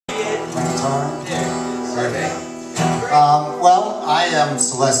guitar? Well, I am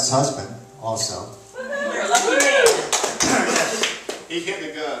Celeste's husband, also. You're a lucky man. He hit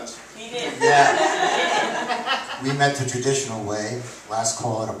the guns. He did. Yeah. We met the traditional way. Last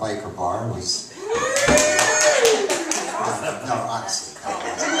call at a biker bar was... No, honestly.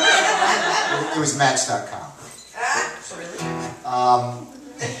 It was Match.com.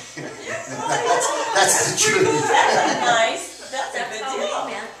 That's the truth. That's nice. That's a good deal.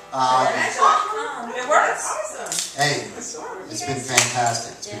 It works. Hey, it's been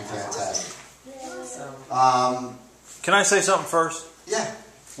fantastic. It's been fantastic. Can I say something first? Yeah.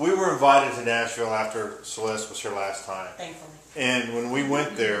 We were invited to Nashville after Celeste was here last time. Thankfully. And when we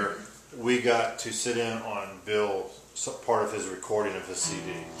went there, we got to sit in on Bill's part of his recording of his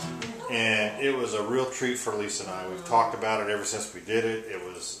CD. And it was a real treat for Lisa and I. We've talked about it ever since we did it. It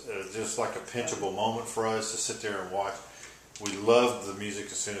was just like a pinchable moment for us to sit there and watch. We loved the music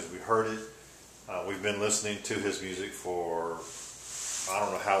as soon as we heard it. We've been listening to his music for, I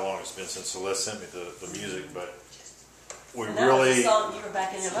don't know how long it's been since Celeste sent me the music, but we really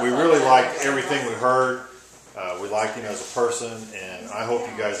liked everything we heard. We liked him as a person, and I hope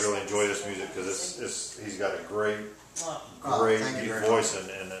you guys really enjoy this music because he's got a great deep voice, and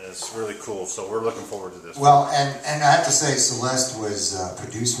it's really cool. So we're looking forward to this. Well, and I have to say, Celeste was a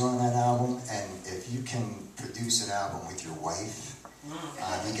producer on that album, and if you can produce an album with your wife,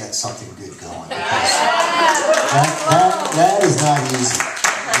 you get something good going. That is not easy.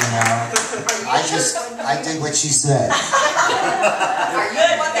 You know, I did what she said. Are you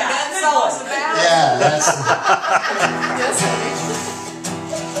what the gun song's about? Yeah, that's.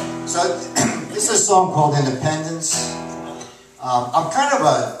 So this is a song called Independence. I'm kind of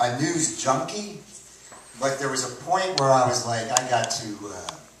a news junkie, but there was a point where I was like, I got to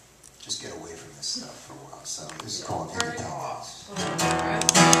just get away from this stuff for a while. So this is called Independence.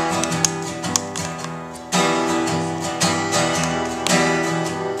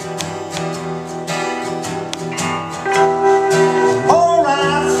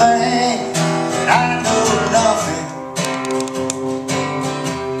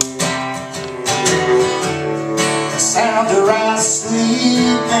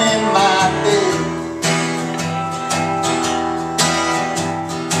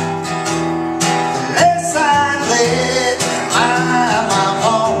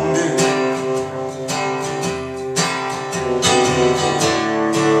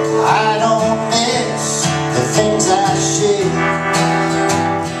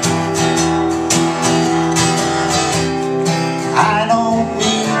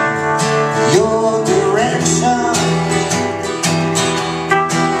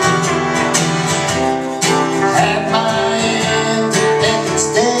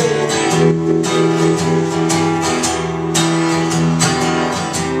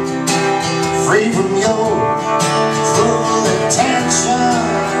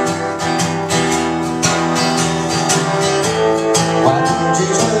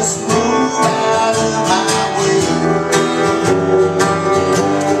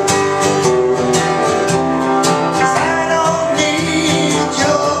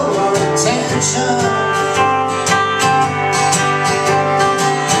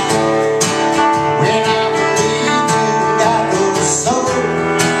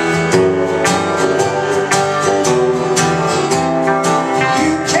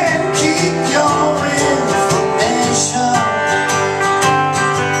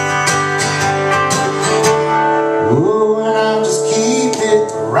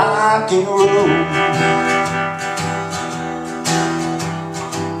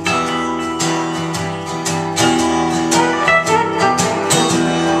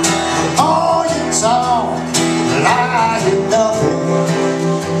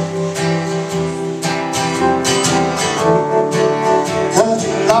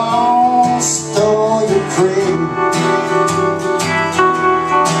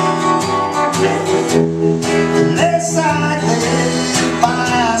 Unless I live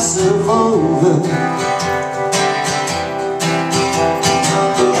myself over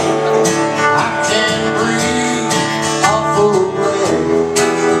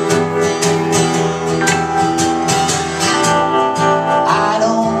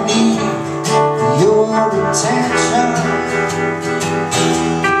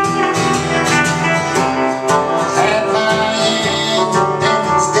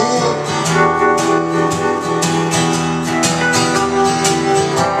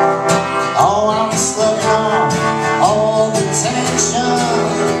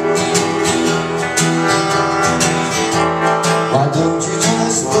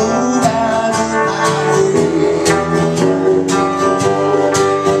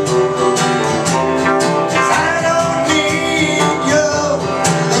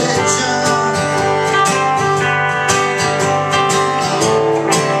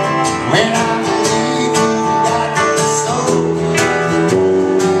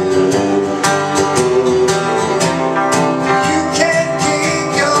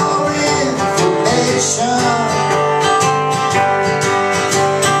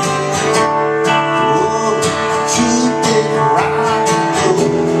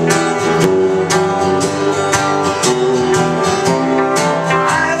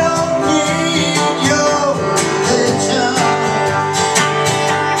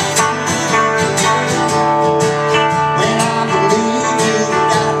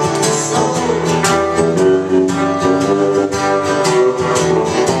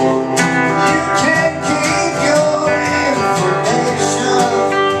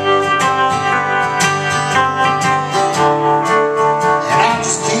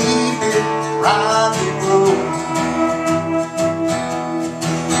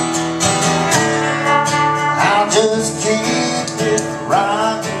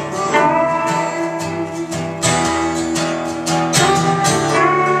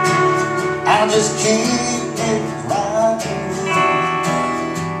I'll just keep